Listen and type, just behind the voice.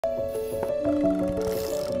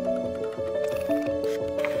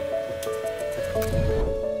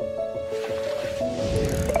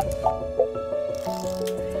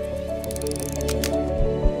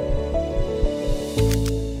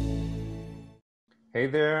Hey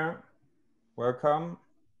there, welcome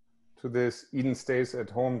to this Eden Stays at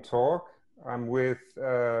Home talk. I'm with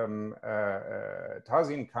Tahsin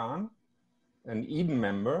Khan, an Eden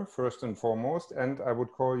member, first and foremost, and I would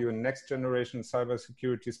call you a next generation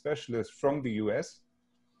cybersecurity specialist from the US.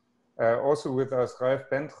 Also with us, Ralf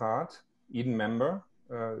Bentrath, Eden member,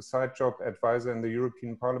 side job advisor in the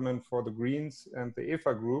European Parliament for the Greens and the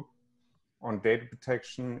EFA Group on data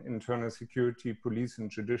protection, internal security, police and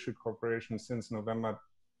judicial cooperation since November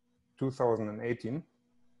 2018.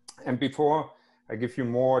 And before I give you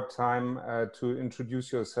more time to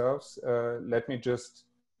introduce yourselves, let me just,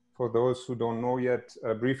 for those who don't know yet,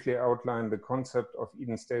 briefly outline the concept of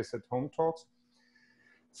Eden Stays at Home talks.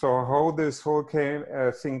 So how this whole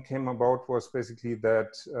thing came about was basically that,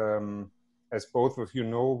 as both of you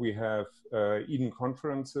know, we have Eden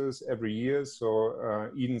conferences every year.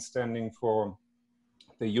 So Eden standing for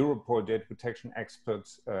the Europol Data Protection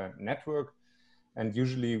Experts Network. And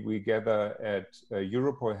usually we gather at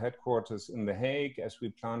Europol headquarters in The Hague, as we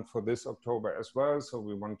planned for this October as well. So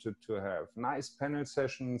we wanted to have nice panel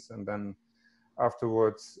sessions, and then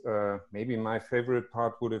afterwards, maybe my favorite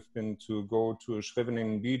part would have been to go to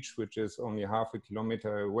Scheveningen Beach, which is only half a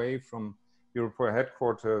kilometer away from Europol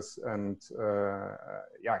headquarters, and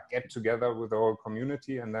yeah, get together with the whole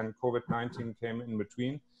community. And then COVID-19 came in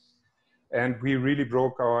between. And we really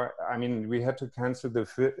broke our, I mean, we had to cancel the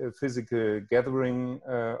physical gathering,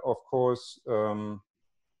 of course.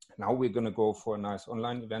 Now we're going to go for a nice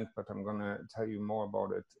online event, but I'm going to tell you more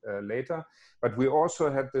about it later. But we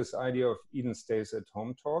also had this idea of Eden Stays at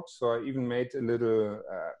Home talks. So I even made a little,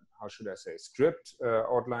 how should I say, script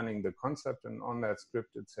outlining the concept. And on that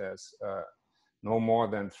script, it says no more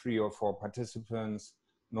than 3 or 4 participants,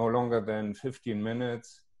 no longer than 15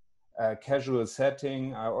 minutes. Casual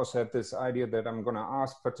setting. I also had this idea that I'm going to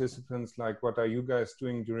ask participants, like, what are you guys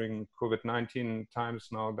doing during COVID-19 times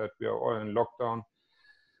now that we are all in lockdown?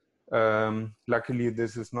 Luckily,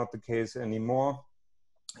 this is not the case anymore.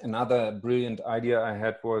 Another brilliant idea I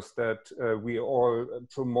had was that we all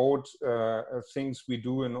promote things we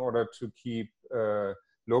do in order to keep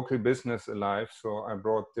local business alive. So I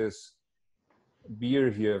brought this beer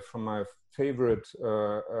here from my favorite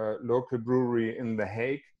local brewery in The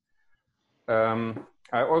Hague.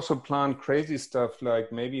 I also planned crazy stuff,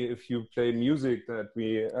 like maybe if you play music that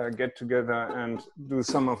we get together and do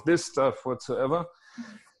some of this stuff whatsoever.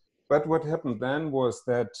 But what happened then was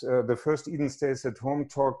that the first Eden Stays at Home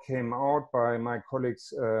talk came out by my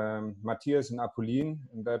colleagues Matthias and Apolline,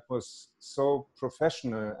 and that was so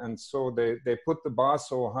professional, and so they put the bar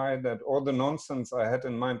so high that all the nonsense I had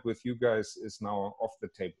in mind with you guys is now off the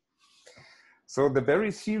table. So the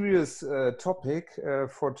very serious topic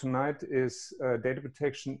for tonight is data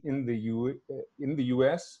protection in the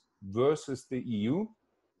US versus the EU.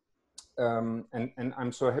 And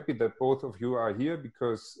I'm so happy that both of you are here,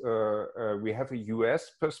 because we have a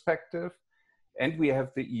US perspective and we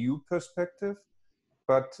have the EU perspective.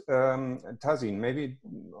 But Tahsin, maybe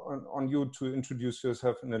on you to introduce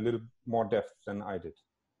yourself in a little more depth than I did.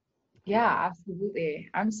 Yeah, absolutely.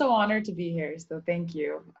 I'm so honored to be here, so thank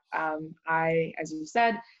you. I, as you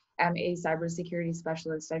said, am a cybersecurity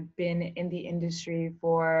specialist. I've been in the industry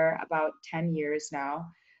for about 10 years now,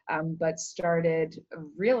 but started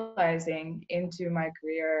realizing into my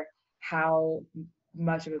career how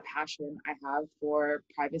much of a passion I have for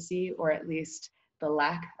privacy, or at least the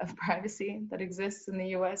lack of privacy that exists in the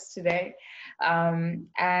US today.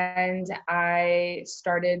 And I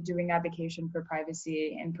started doing advocacy for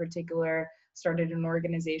privacy. In particular, started an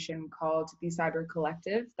organization called the Cyber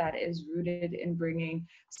Collective that is rooted in bringing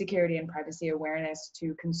security and privacy awareness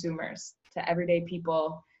to consumers, to everyday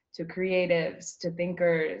people, to creatives, to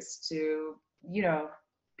thinkers, to, you know,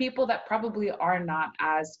 people that probably are not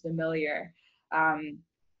as familiar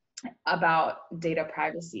about data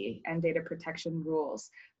privacy and data protection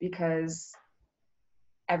rules, because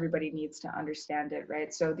everybody needs to understand it,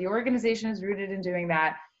 right? So the organization is rooted in doing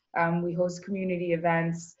that. We host community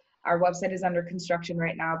events. Our website is under construction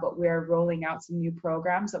right now, but we're rolling out some new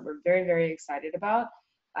programs that we're very, very excited about.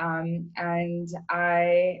 And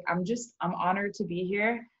I'm honored to be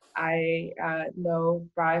here. I know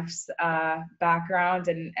Ralf's background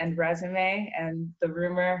and resume, and the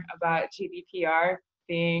rumor about GDPR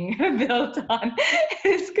being built on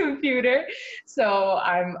his computer. So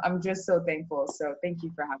I'm just so thankful. So thank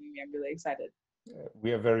you for having me. I'm really excited.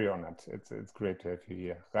 We are very honored. It's great to have you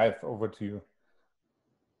here. Ralf, over to you.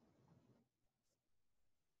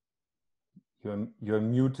 You're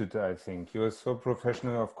muted, I think. You're so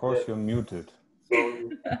professional, of course. Yes. You're muted.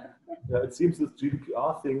 So Yeah, it seems this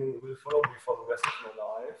GDPR thing will follow me for the rest of my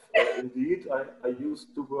life. Indeed, I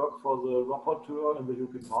used to work for the rapporteur in the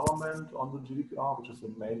European Parliament on the GDPR, which is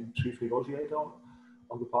the main chief negotiator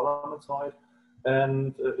on the Parliament side.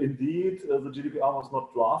 And indeed, the GDPR was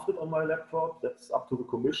not drafted on my laptop. That's up to the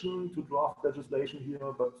Commission to draft legislation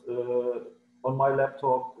here. But on my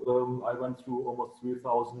laptop, I went through almost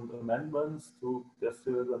 3,000 amendments to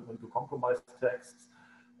distill them into compromise texts.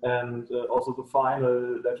 And also the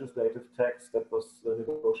final legislative text that was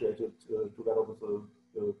negotiated together with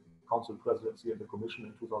the Council Presidency and the Commission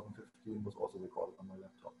in 2015 was also recorded on my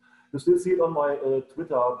laptop. You still see it on my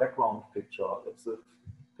Twitter background picture. It's a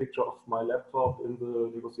picture of my laptop in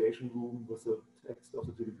the negotiation room with the text of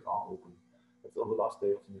the GDPR open. It's on the last day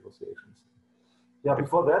of the negotiations. Yeah,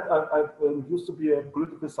 before that, I used to be a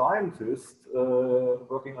political scientist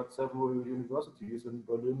working at several universities in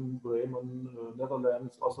Berlin, Bremen,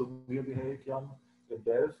 Netherlands, also near The Hague, in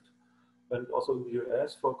Delft, and also in the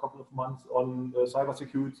US for a couple of months on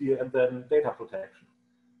cybersecurity and then data protection.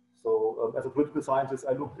 So as a political scientist,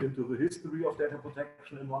 I looked into the history of data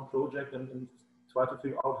protection in one project and try to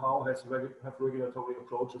figure out how have regulatory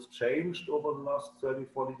approaches changed over the last 30,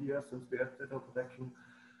 40 years since we had data protection.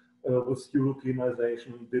 With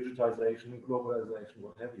Europeanization, digitization, globalization,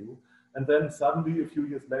 what have you. And then suddenly, a few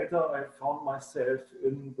years later, I found myself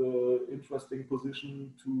in the interesting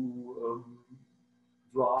position to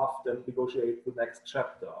draft and negotiate the next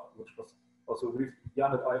chapter, which was also with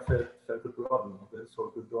Jan and I felt the burden, the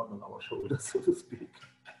historical burden on our shoulders, so to speak.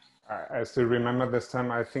 I still remember this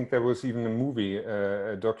time. I think there was even a movie,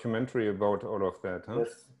 a documentary about all of that. Huh?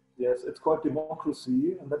 Yes. Yes, it's called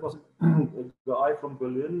Democracy, and that was a guy from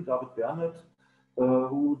Berlin, David Bernet,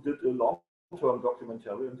 who did a long-term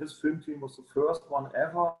documentary, and his film team was the first one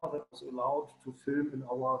ever that was allowed to film in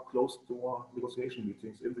our closed-door negotiation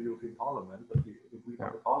meetings in the European Parliament, that we agreed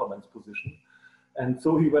on the Parliament's position. And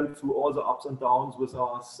so he went through all the ups and downs with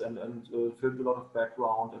us and filmed a lot of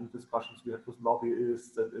background and discussions we had with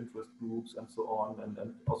lobbyists and interest groups and so on,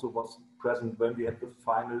 and also was present when we had the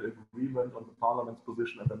final agreement on the Parliament's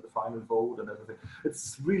position and then the final vote and everything.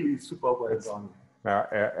 It's really super well done.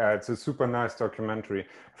 Yeah, it's a super nice documentary.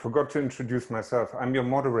 I forgot to introduce myself. I'm your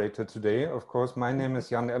moderator today. Of course, my name is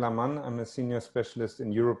Jan Ellermann. I'm a senior specialist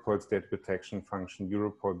in Europol's data protection function,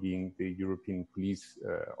 Europol being the European Police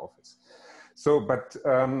Office. So, but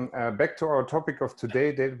back to our topic of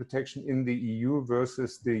today, data protection in the EU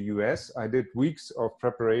versus the US. I did weeks of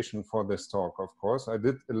preparation for this talk, of course. I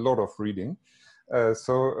did a lot of reading.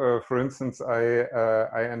 For instance,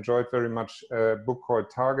 I enjoyed very much a book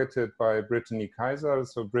called Targeted by Brittany Kaiser.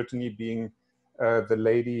 So Brittany being the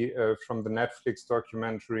lady from the Netflix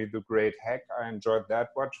documentary, The Great Hack. I enjoyed that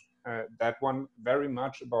one very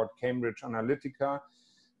much, about Cambridge Analytica.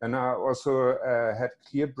 And I also had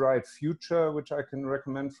Clear Bright Future, which I can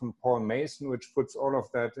recommend, from Paul Mason, which puts all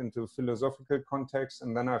of that into philosophical context.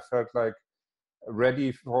 And then I felt like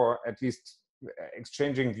ready for at least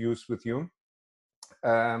exchanging views with you.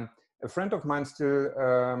 A friend of mine still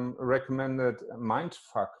recommended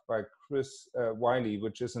Mindfuck by Chris Wiley,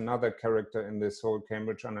 which is another character in this whole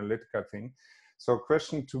Cambridge Analytica thing. So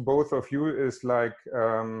question to both of you is like,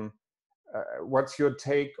 what's your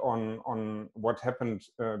take on what happened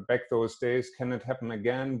back those days? Can it happen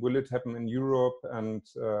again? Will it happen in Europe? And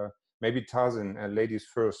maybe Tarzin, ladies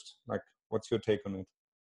first, like, what's your take on it?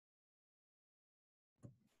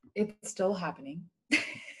 It's still happening.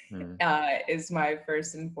 Is my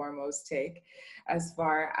first and foremost take, as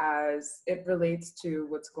far as it relates to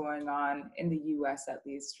what's going on in the US, at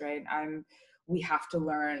least, right? We have to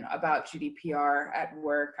learn about GDPR at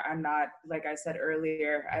work. I'm not, like I said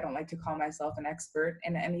earlier, I don't like to call myself an expert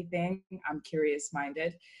in anything. I'm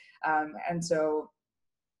curious-minded. And so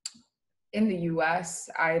in the US,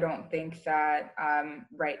 I don't think that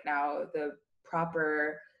right now the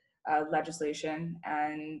proper legislation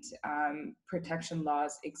and protection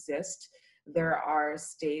laws exist. There are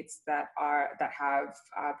states that have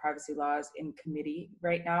privacy laws in committee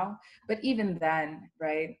right now, but even then,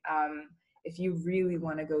 right? If you really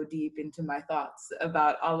want to go deep into my thoughts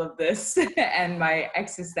about all of this and my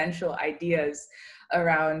existential ideas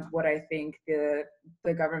around what I think the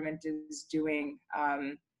government is doing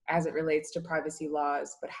as it relates to privacy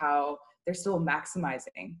laws, but how they're still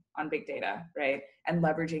maximizing on big data, right? And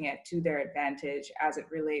leveraging it to their advantage as it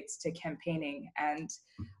relates to campaigning. And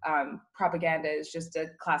propaganda is just a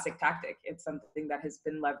classic tactic. It's something that has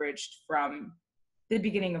been leveraged from the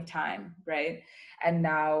beginning of time, right? And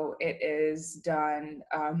now it is done,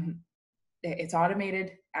 it's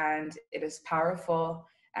automated and it is powerful,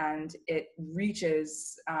 and it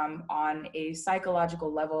reaches on a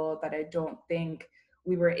psychological level that I don't think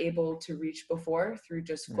we were able to reach before through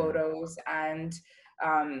just photos and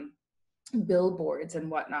billboards and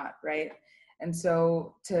whatnot, right? And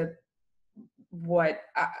so what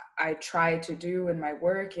I try to do in my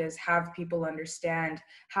work is have people understand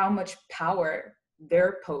how much power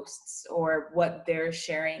their posts or what they're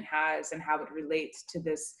sharing has and how it relates to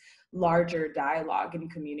this larger dialogue and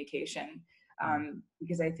communication.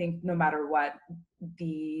 Because I think no matter what,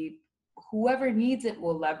 whoever needs it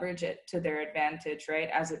will leverage it to their advantage, right?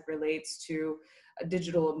 As it relates to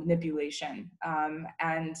digital manipulation.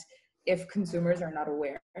 And if consumers are not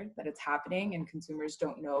aware that it's happening and consumers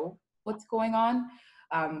don't know what's going on,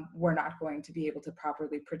 we're not going to be able to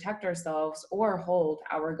properly protect ourselves or hold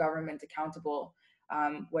our government accountable,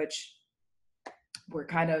 which we're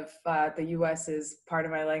kind of, the US is, part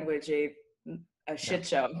of my language, a shit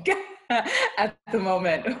show at the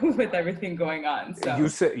moment with everything going on. So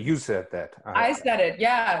you said that. I said it,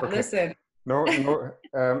 yeah, okay. Listen. No,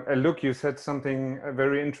 look, you said something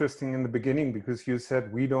very interesting in the beginning, because you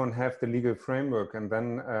said we don't have the legal framework, and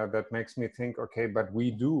then that makes me think, okay, but we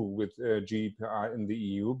do with GDPR in the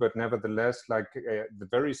EU, but nevertheless, like the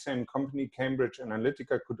very same company, Cambridge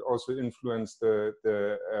Analytica, could also influence the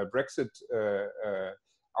Brexit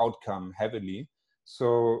outcome heavily.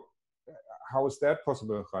 So how is that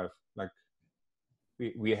possible, Ralf? Like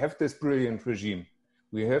we have this brilliant regime,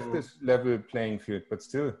 we have this level playing field, but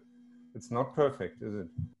still, it's not perfect, is it?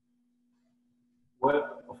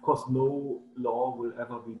 Well, of course, no law will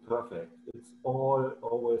ever be perfect. It's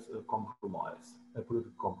always a compromise, a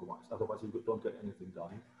political compromise. Otherwise, you don't get anything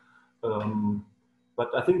done. But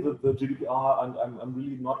I think that the GDPR, and I'm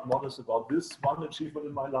really not modest about this one achievement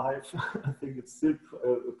in my life. I think it's still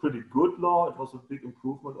a pretty good law. It was a big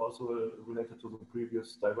improvement also related to the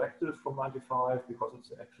previous directive from '95, because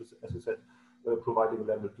it's actually, as you said, providing a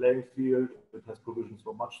level playing field. It has provisions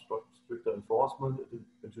for much stricter enforcement. It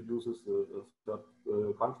introduces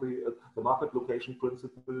the country, the market location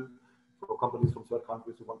principle for companies from third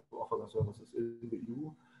countries who want to offer their services in the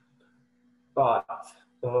EU. But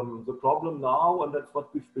the problem now, and that's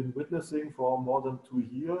what we've been witnessing for more than 2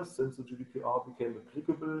 years since the GDPR became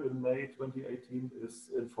applicable in May 2018,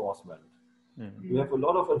 is enforcement. We have a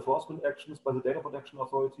lot of enforcement actions by the data protection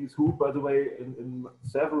authorities, who, by the way, in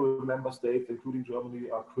several member states, including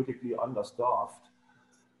Germany, are critically understaffed.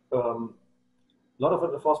 A lot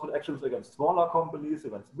of enforcement actions against smaller companies,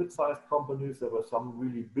 against mid-sized companies. There were some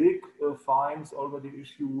really big fines already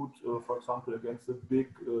issued, for example, against a big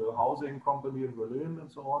housing company in Berlin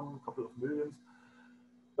and so on, a couple of millions.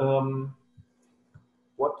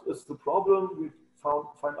 What is the problem we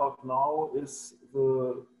find out now is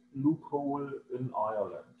the loophole in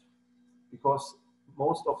Ireland, because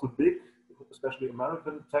most of the big, especially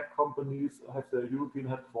American tech companies, have their European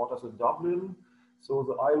headquarters in Dublin. So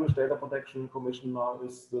the Irish Data Protection Commissioner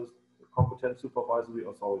is the competent supervisory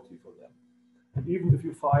authority for them. And even if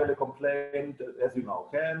you file a complaint, as you now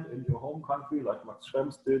can, in your home country, like Max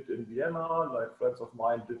Schrems did in Vienna, like friends of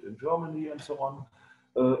mine did in Germany and so on,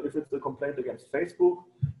 if it's a complaint against Facebook,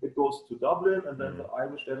 it goes to Dublin, and then the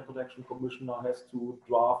Irish Data Protection Commissioner has to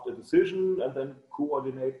draft a decision and then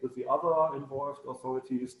coordinate with the other involved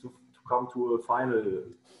authorities to come to a final,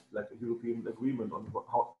 like a European agreement on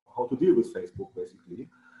how to deal with Facebook, basically.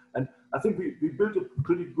 And I think we built a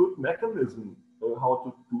pretty good mechanism how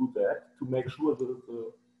to do that, to make sure that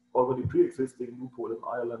the already pre-existing loophole in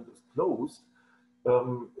Ireland is closed.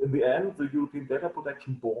 In the end, the European Data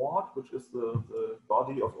Protection Board, which is the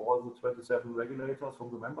body of all the 27 regulators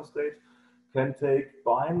from the member states, can take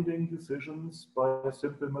binding decisions by a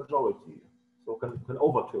simple majority. So can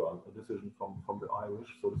overturn a decision from the Irish,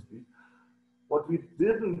 so to speak. What we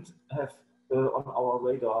didn't have on our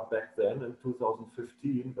radar back then in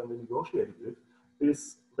 2015, when we negotiated it,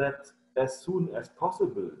 is that as soon as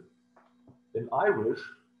possible in Irish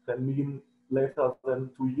can mean later than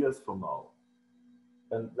 2 years from now.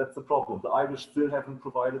 And that's the problem. The Irish still haven't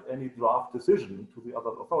provided any draft decision to the other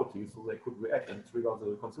authorities, so they could react and trigger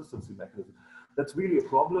the consistency mechanism. That's really a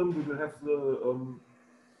problem. We will have the,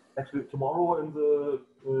 actually tomorrow in the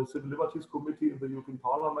Civil Liberties Committee in the European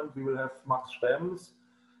Parliament, we will have Max Schrems,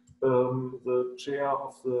 the chair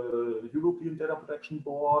of the European Data Protection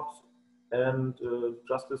Board, and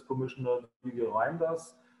Justice Commissioner Didier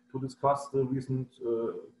Reynders, to discuss the recent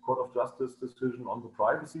Court of Justice decision on the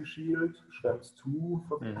Privacy Shield, Schrems 2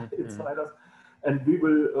 for insiders. And we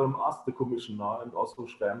will ask the Commissioner and also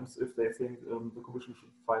Schrems if they think the Commission should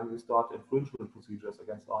finally start infringement procedures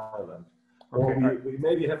against Ireland. Okay. Or we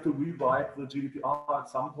maybe have to rewrite the GDPR at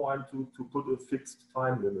some point to put a fixed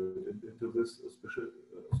time limit into this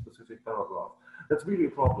specific paragraph. That's really a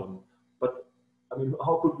problem. But I mean,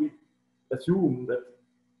 how could we assume that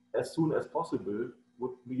as soon as possible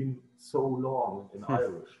would mean so long in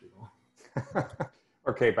Irish, you know.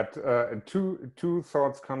 Okay, but two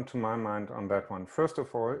thoughts come to my mind on that one. First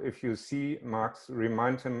of all, if you see Marx,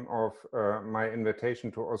 remind him of my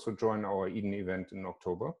invitation to also join our Eden event in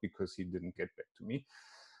October, because he didn't get back to me.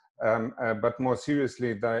 But more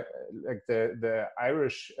seriously, the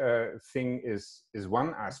Irish thing is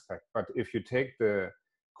one aspect. But if you take the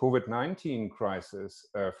COVID-19 crisis,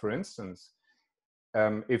 for instance,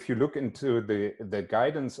 if you look into the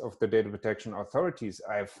guidance of the data protection authorities,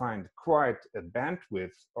 I find quite a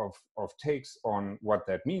bandwidth of takes on what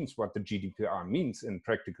that means, what the GDPR means in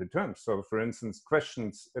practical terms. So for instance,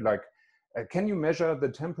 questions like, can you measure the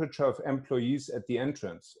temperature of employees at the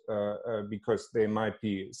entrance because they might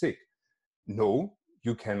be sick? No,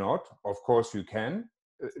 you cannot. Of course you can.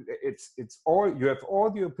 It's all, you have all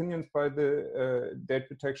the opinions by the data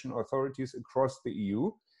protection authorities across the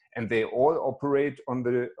EU, and they all operate on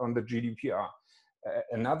the GDPR.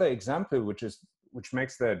 Another example, which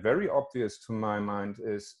makes that very obvious to my mind,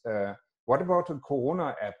 is what about a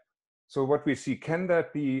Corona app? So what we see, can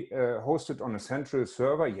that be hosted on a central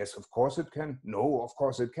server? Yes, of course it can. No, of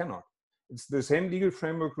course it cannot. It's the same legal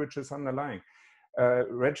framework which is underlying.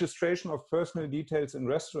 Registration of personal details in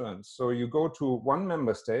restaurants. So you go to one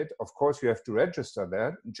member state, of course you have to register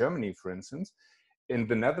that, in Germany, for instance. In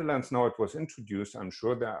the Netherlands, now it was introduced. I'm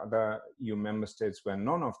sure there are other EU member states where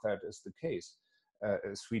none of that is the case.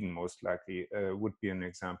 Sweden most likely would be an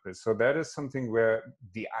example. So that is something where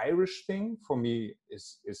the Irish thing for me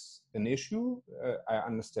is an issue, I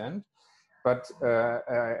understand. But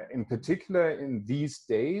in particular in these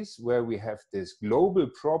days where we have this global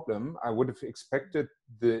problem, I would have expected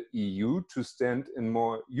the EU to stand in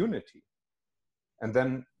more unity. And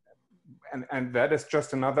then and that is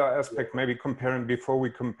just another aspect, maybe comparing before we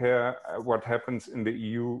compare what happens in the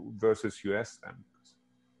EU versus US then.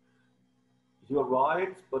 You're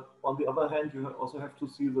right, but on the other hand, you also have to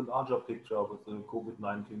see the larger picture with the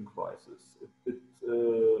COVID-19 crisis. It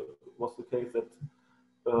was the case that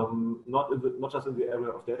not just in the area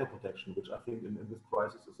of data protection, which I think in this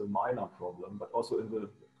crisis is a minor problem, but also in the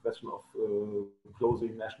question of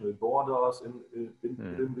closing national borders in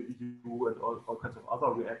the EU and all kinds of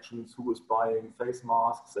other reactions, who is buying face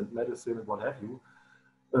masks and medicine and what have you.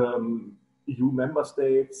 EU member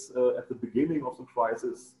states at the beginning of the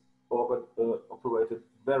crisis operated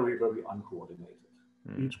very, very uncoordinated.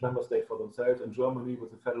 Each member state for themselves. In Germany,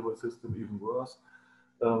 with the federal system, even worse.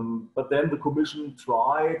 But then the Commission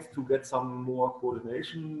tried to get some more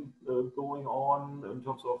coordination going on in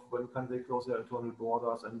terms of when can they close their internal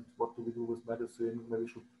borders and what do we do with medicine, maybe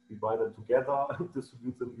should we buy them together and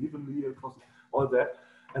distribute them evenly across all that.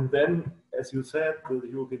 And then, as you said, the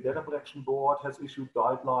European Data Protection Board has issued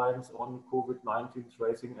guidelines on COVID-19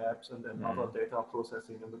 tracing apps and other data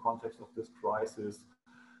processing in the context of this crisis.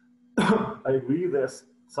 I agree, there's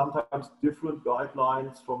sometimes different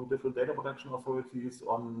guidelines from different data protection authorities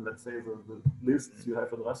on, let's say, the lists you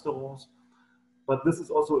have in restaurants. But this is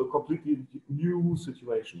also a completely new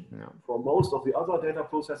situation. Yeah. For most of the other data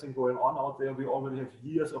processing going on out there, we already have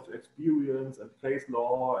years of experience and case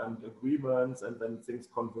law and agreements, and then things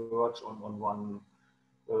converge on one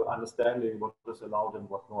understanding what is allowed and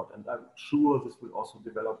what not. And I'm sure this will also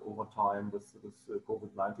develop over time with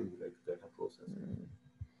COVID-19 related data processing.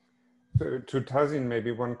 To Tazin,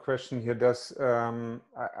 maybe one question here. Does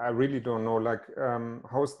I really don't know, like,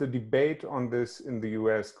 how's the debate on this in the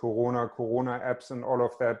US, Corona apps and all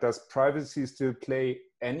of that? Does privacy still play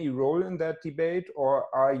any role in that debate,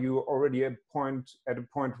 or are you already at a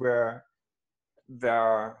point where there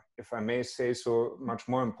are, if I may say so, much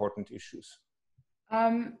more important issues?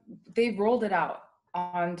 They've rolled it out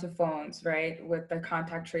onto phones, right, with the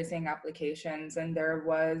contact tracing applications, and there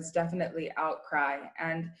was definitely outcry.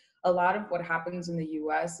 And a lot of what happens in the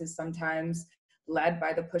US is sometimes led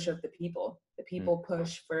by the push of the people. The people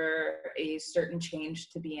push for a certain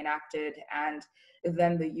change to be enacted, and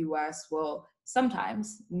then the US will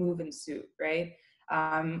sometimes move in suit, right?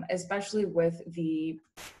 Especially with the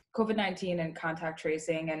COVID-19 and contact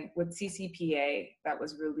tracing and with CCPA that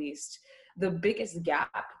was released. The biggest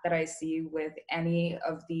gap that I see with any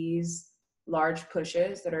of these large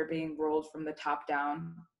pushes that are being rolled from the top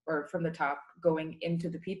down or from the top going into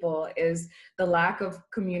the people is the lack of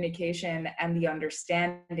communication and the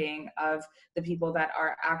understanding of the people that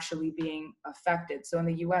are actually being affected. So in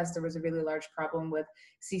the US, there was a really large problem with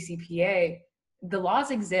CCPA. The laws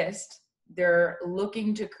exist. They're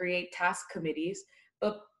looking to create task committees,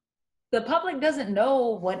 but the public doesn't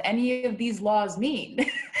know what any of these laws mean.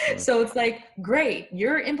 So it's like, great,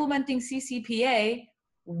 you're implementing CCPA,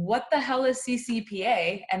 what the hell is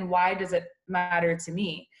CCPA and why does it matter to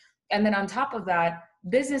me? And then on top of that,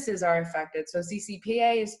 businesses are affected. So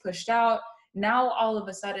CCPA is pushed out. Now all of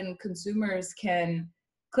a sudden consumers can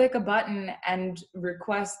click a button and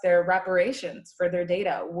request their reparations for their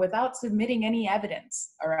data without submitting any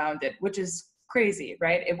evidence around it, which is crazy,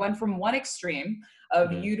 right? It went from one extreme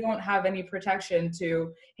of you don't have any protection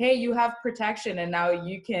to, hey, you have protection and now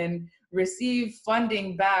you can receive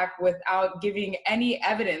funding back without giving any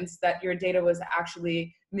evidence that your data was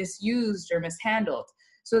actually misused or mishandled.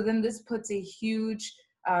 So then this puts a huge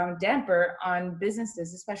damper on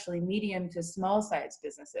businesses, especially medium to small size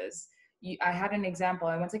businesses. I had an example.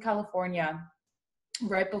 I went to California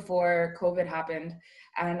right before COVID happened,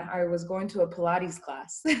 and I was going to a Pilates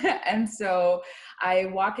class. And so I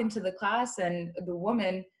walk into the class, and the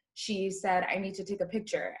woman, she said, I need to take a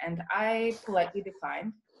picture. And I politely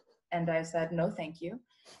declined. And I said, no, thank you.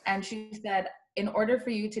 And she said, in order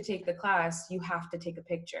for you to take the class, you have to take a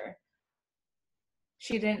picture.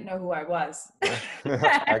 She didn't know who I was.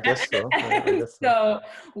 I guess so. Yeah, I guess so. So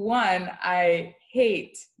one, I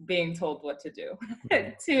hate being told what to do.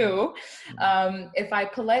 Two, if I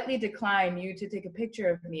politely decline you to take a picture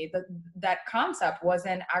of me, that concept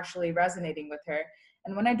wasn't actually resonating with her.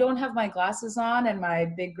 And when I don't have my glasses on and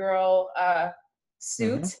my big girl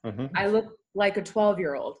suit, I look like a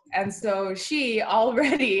 12-year-old. And so she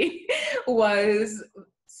already was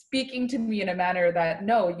speaking to me in a manner that,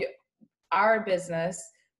 no, our business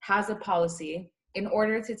has a policy. In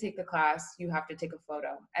order to take the class, you have to take a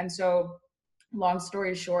photo. And so, long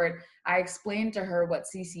story short, I explained to her what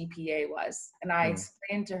CCPA was. And I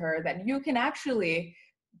explained to her that you can actually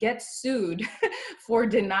get sued for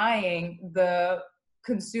denying the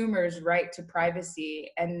consumer's right to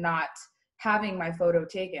privacy and not having my photo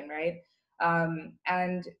taken, right?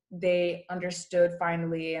 And they understood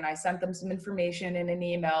finally, and I sent them some information in an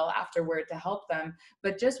email afterward to help them.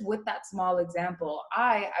 But just with that small example,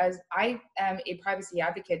 I am a privacy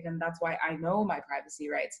advocate, and that's why I know my privacy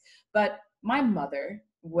rights. But my mother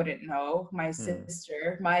wouldn't know, my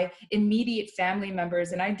sister, my immediate family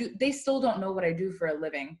members, and they still don't know what I do for a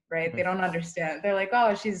living, right? They don't understand. They're like,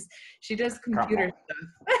 oh, she does computer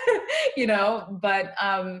stuff, you know, but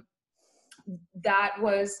that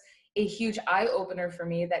was a huge eye-opener for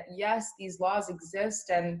me that yes, these laws exist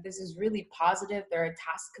and this is really positive. There are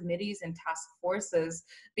task committees and task forces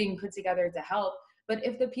being put together to help. But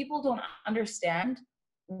if the people don't understand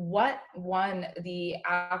the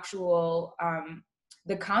actual,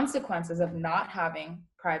 the consequences of not having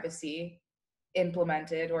privacy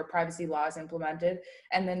implemented or privacy laws implemented,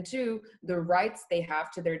 and then two, the rights they have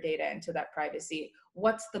to their data and to that privacy,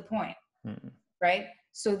 what's the point, right?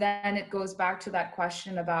 So then it goes back to that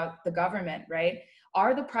question about the government, right?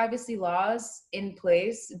 Are the privacy laws in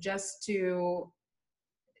place just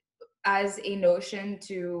as a notion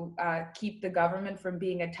to keep the government from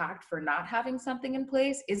being attacked for not having something in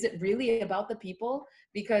place? Is it really about the people?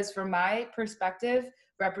 Because from my perspective,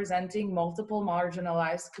 representing multiple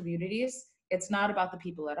marginalized communities, it's not about the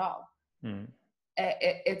people at all.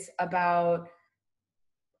 It's about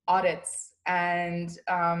audits and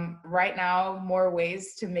right now more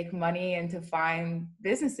ways to make money and to find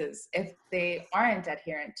businesses if they aren't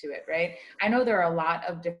adherent to it, right? I know there are a lot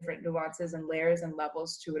of different nuances and layers and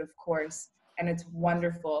levels to it, of course, and it's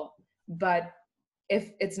wonderful, but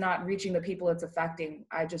if it's not reaching the people it's affecting,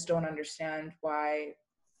 I just don't understand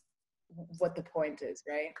what the point is,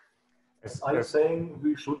 right? Are you saying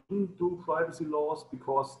we shouldn't do privacy laws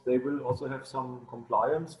because they will also have some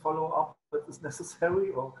compliance follow-up that is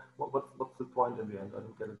necessary, or what's the point in the end? I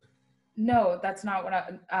don't get it. No, that's not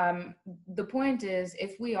what the point is,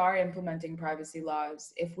 if we are implementing privacy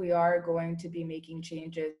laws, if we are going to be making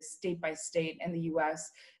changes state by state in the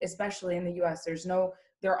US, especially in the US,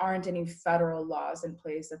 there aren't any federal laws in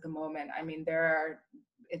place at the moment. I mean,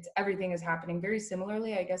 everything is happening very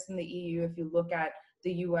similarly, I guess, in the EU, if you look at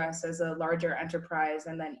the US as a larger enterprise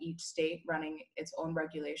and then each state running its own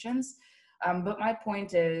regulations. But my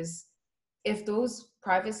point is, if those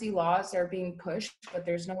privacy laws are being pushed, but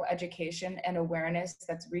there's no education and awareness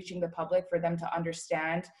that's reaching the public for them to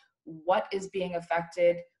understand what is being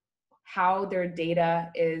affected, how their data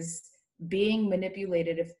is being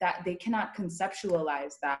manipulated, if that they cannot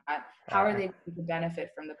conceptualize that, how are they going to benefit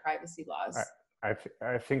from the privacy laws?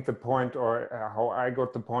 I think the point, or how I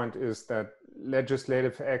got the point, is that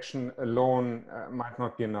legislative action alone might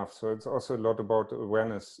not be enough. So it's also a lot about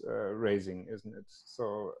awareness raising, isn't it?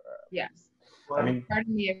 So yes. Well, I mean,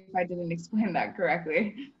 pardon me if I didn't explain that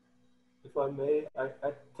correctly. If I may,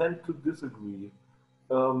 I tend to disagree.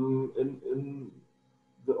 In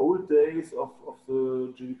the old days of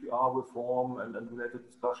the GDPR reform and related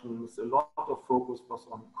discussions, a lot of focus was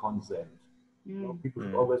on consent. You know, people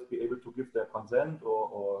should always be able to give their consent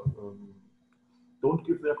or don't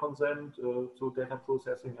give their consent to data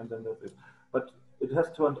processing, and then that's it. But it has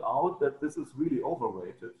turned out that this is really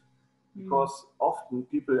overrated, because often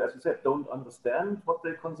people, as you said, don't understand what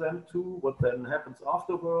they consent to, what then happens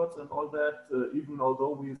afterwards and all that. Even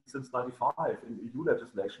although we, since '95 in EU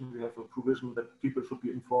legislation, we have a provision that people should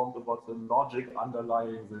be informed about the logic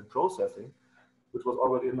underlying the processing, which was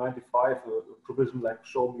already in '95 a provision like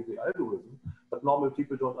show me the algorithm, but normal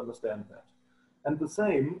people don't understand that. And the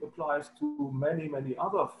same applies to many, many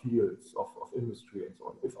other fields of industry and so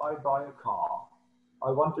on. If I buy a car, I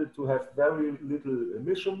want it to have very little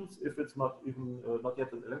emissions. If it's not even not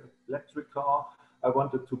yet an electric car, I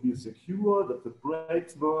want it to be secure, that the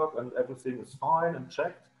brakes work and everything is fine and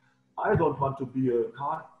checked. I don't want to be a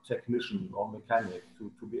car technician or mechanic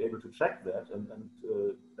to be able to check that and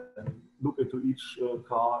look into each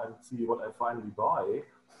car and see what I finally buy.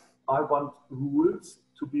 I want rules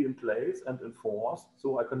to be in place and enforced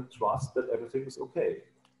so I can trust that everything is okay.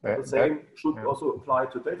 The same should also apply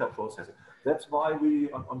to data processing. That's why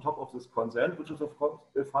we, on top of this consent, which is of course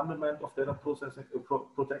a fundament of data processing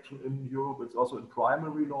protection in Europe, it's also in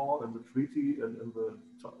primary law, in the treaty, and in the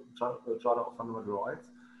Charter of Fundamental Rights.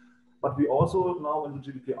 But we also now in the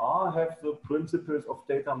GDPR have the principles of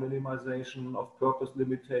data minimization, of purpose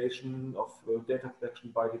limitation, of data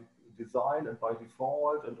protection by design and by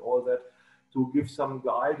default, and all that, to give some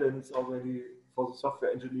guidance already for the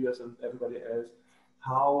software engineers and everybody else,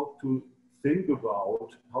 how to think about,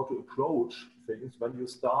 how to approach things when you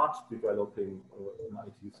start developing an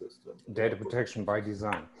IT system. Data protection by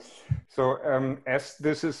design. So as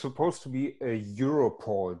this is supposed to be a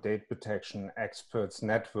Europol data protection experts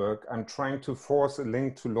network, I'm trying to force a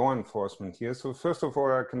link to law enforcement here. So first of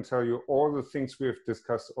all, I can tell you all the things we have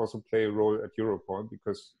discussed also play a role at Europol,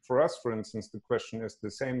 because for us, for instance, the question is the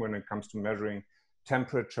same when it comes to measuring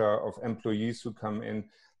temperature of employees who come in.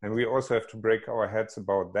 And we also have to break our heads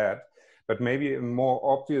about that. But maybe a more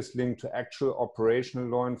obvious link to actual operational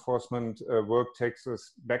law enforcement work takes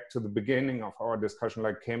us back to the beginning of our discussion,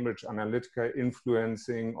 like Cambridge Analytica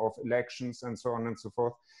influencing of elections and so on and so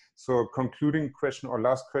forth. So concluding question or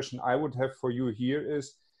last question I would have for you here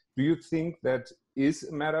is, do you think that is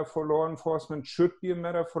a matter for law enforcement, should be a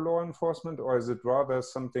matter for law enforcement, or is it rather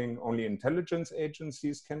something only intelligence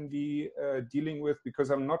agencies can be dealing with? Because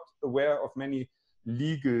I'm not aware of many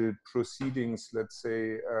legal proceedings, let's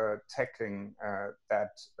say, tackling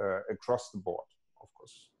that across the board, of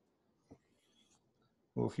course.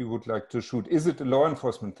 Well, if you would like to shoot, is it a law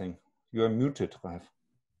enforcement thing? You are muted, Ralf.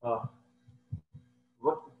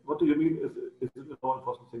 What do you mean, is it a law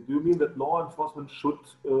enforcement thing? Do you mean that law enforcement should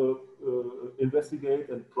investigate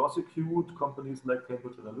and prosecute companies like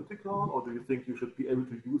Cambridge Analytica, or do you think you should be able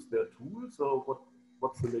to use their tools, or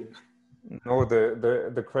what's the link? No,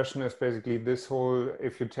 the question is basically this whole,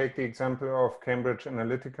 if you take the example of Cambridge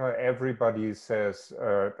Analytica, everybody says,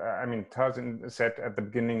 I mean, Tarzan said at the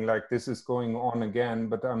beginning, like, this is going on again,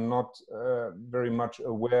 but I'm not very much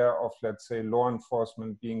aware of, let's say, law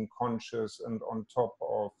enforcement being conscious and on top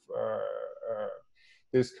of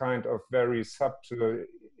this kind of very subtle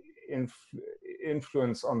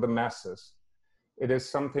influence on the masses. It is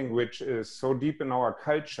something which is so deep in our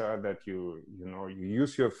culture that you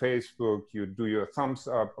use your Facebook, you do your thumbs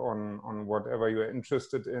up on whatever you're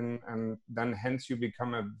interested in, and then hence you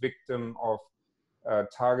become a victim of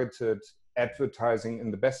targeted advertising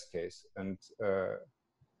in the best case. And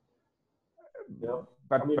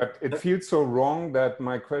but it feels so wrong that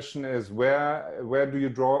my question is, where do you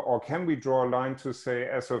draw, or can we draw a line to say,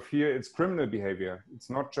 as of here, it's criminal behavior? It's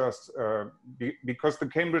not just because the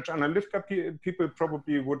Cambridge Analytica people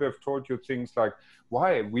probably would have told you things like,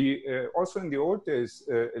 why we also in the old days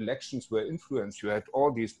elections were influenced. You had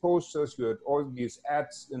all these posters, you had all these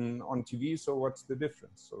ads on TV. So what's the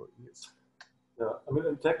difference? So yes. Yeah, I mean,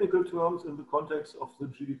 in technical terms, in the context of the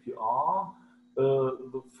GDPR,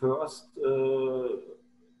 the first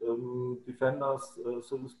defenders,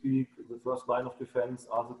 so to speak, the first line of defense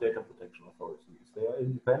are the data protection authorities. They are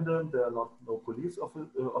independent, they are not no police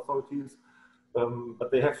authorities, but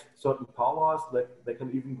they have certain powers. That they can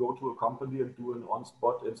even go to a company and do an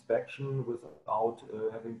on-spot inspection without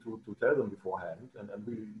having to tell them beforehand and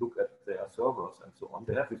really look at their servers and so on.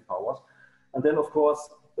 They have these powers. And then, of course,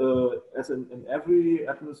 as in every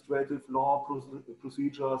administrative law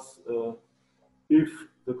procedures, if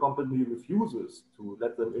the company refuses to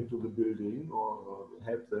let them into the building or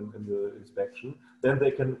help them in the inspection, then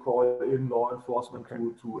they can call in law enforcement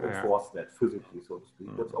to enforce that physically, so to speak.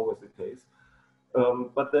 That's always the case.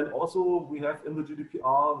 But then also we have in the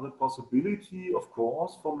GDPR the possibility, of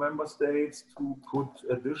course, for member states to put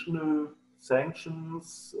additional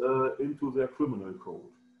sanctions into their criminal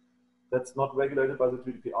code. That's not regulated by the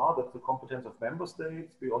GDPR, that's the competence of member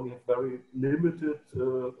states. We only have very limited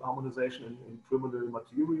harmonization in criminal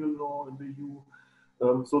material law in the EU.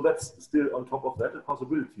 So that's still on top of that a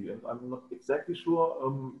possibility. And I'm not exactly sure,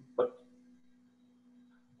 but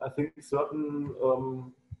I think certain,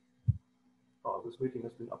 this meeting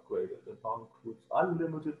has been upgraded. It now includes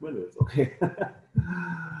unlimited minutes, okay.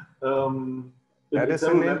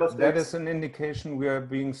 That is an indication we are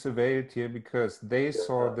being surveilled here, because they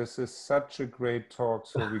saw this is such a great talk,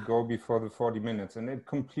 so we go before the 40 minutes, and it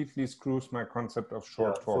completely screws my concept of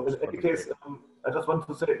short talks. So in any case, I just want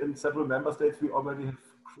to say in several member states we already have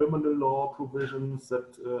criminal law provisions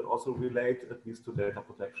that also relate at least to data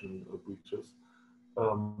protection breaches.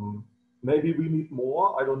 Maybe we need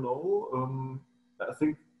more, I don't know. I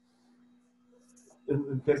think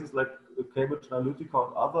in cases like Cambridge Analytica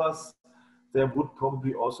and others, there would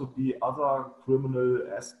probably also be other criminal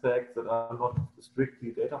aspects that are not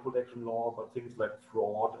strictly data protection law, but things like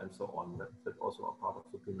fraud and so on, that also are part of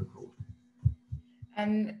the criminal code.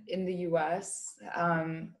 And in the US,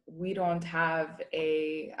 we don't have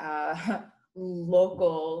a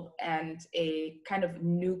local and a kind of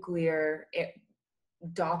nuclear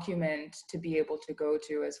document to be able to go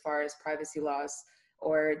to as far as privacy laws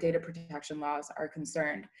or data protection laws are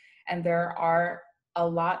concerned. And there are a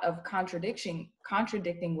lot of contradicting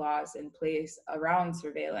laws in place around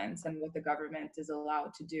surveillance and what the government is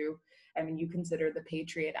allowed to do. I mean, you consider the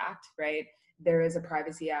Patriot Act, right? There is a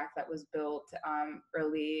Privacy Act that was built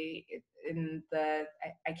early in the,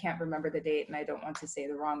 I can't remember the date and I don't want to say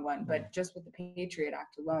the wrong one, but just with the Patriot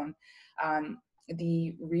Act alone,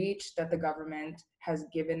 the reach that the government has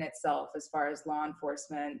given itself as far as law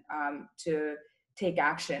enforcement to take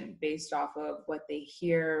action based off of what they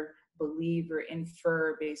hear, believe, or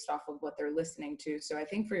infer based off of what they're listening to. So I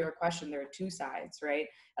think for your question, there are two sides, right?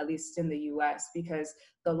 At least in the US, because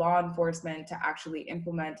the law enforcement to actually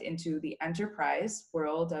implement into the enterprise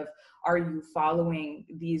world of, are you following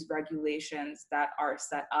these regulations that are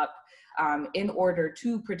set up in order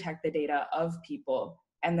to protect the data of people?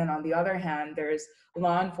 And then on the other hand, there's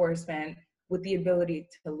law enforcement with the ability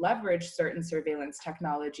to leverage certain surveillance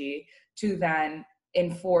technology to then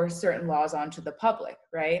enforce certain laws onto the public,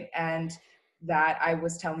 right? And that I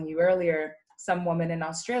was telling you earlier, some woman in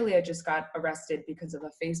Australia just got arrested because of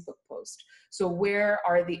a Facebook post. So where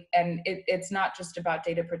are the, and it's not just about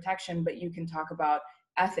data protection, but you can talk about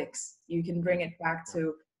ethics. You can bring it back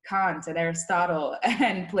to Kant and Aristotle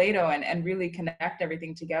and Plato and really connect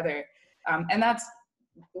everything together. And that's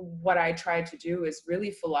what I try to do, is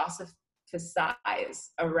really philosophize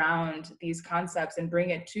around these concepts and bring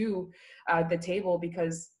it to the table,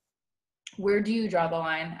 because where do you draw the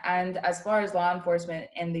line? And as far as law enforcement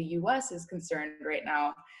in the US is concerned right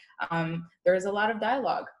now, there's a lot of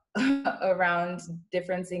dialogue around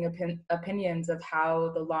differencing opinions of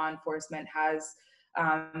how the law enforcement has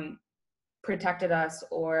protected us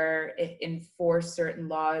or enforced certain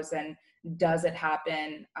laws, and does it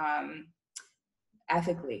happen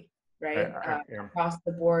ethically, right? Across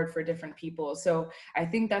the board for different people. So I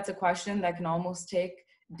think that's a question that can almost take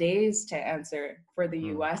days to answer for the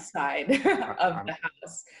US side of the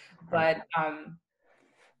house. But I'm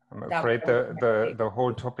afraid the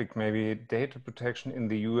whole topic, maybe data protection in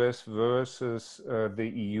the US versus the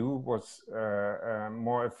EU, was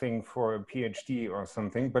more a thing for a PhD or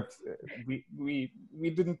something, but we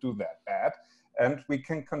didn't do that bad. And we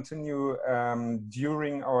can continue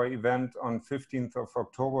during our event on 15th of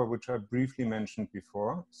October, which I briefly mentioned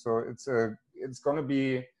before. So it's going to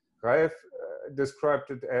be, Ralf described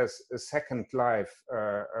it as a second life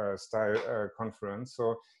style conference.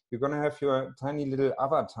 So you're going to have your tiny little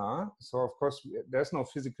avatar. So of course, there's no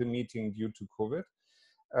physical meeting due to COVID.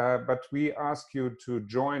 But we ask you to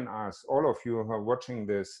join us, all of you who are watching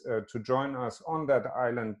this, to join us on that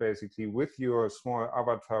island, basically, with your small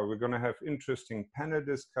avatar. We're going to have interesting panel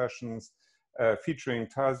discussions featuring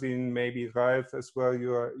Tazin, maybe Ralf as well.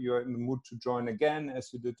 You're in the mood to join again,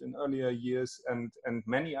 as you did in earlier years, and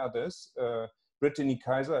many others. Brittany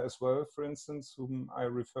Kaiser as well, for instance, whom I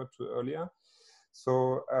referred to earlier.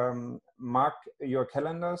 So mark your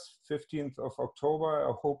calendars, 15th of October.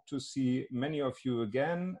 I hope to see many of you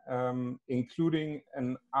again, including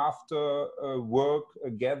an after work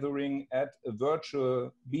gathering at a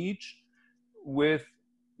virtual beach with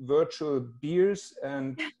virtual beers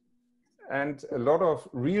and a lot of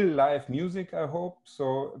real live music, I hope.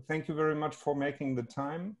 So thank you very much for making the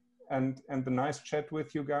time and the nice chat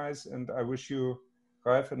with you guys. And I wish you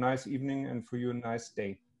Ralph, a nice evening, and for you, a nice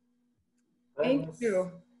day. Thank Thanks.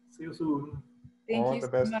 you. See you soon. Thank All you the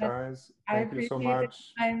so best, much. guys. I Thank you so appreciate the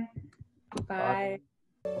much. time. Bye.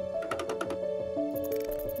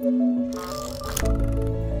 Bye.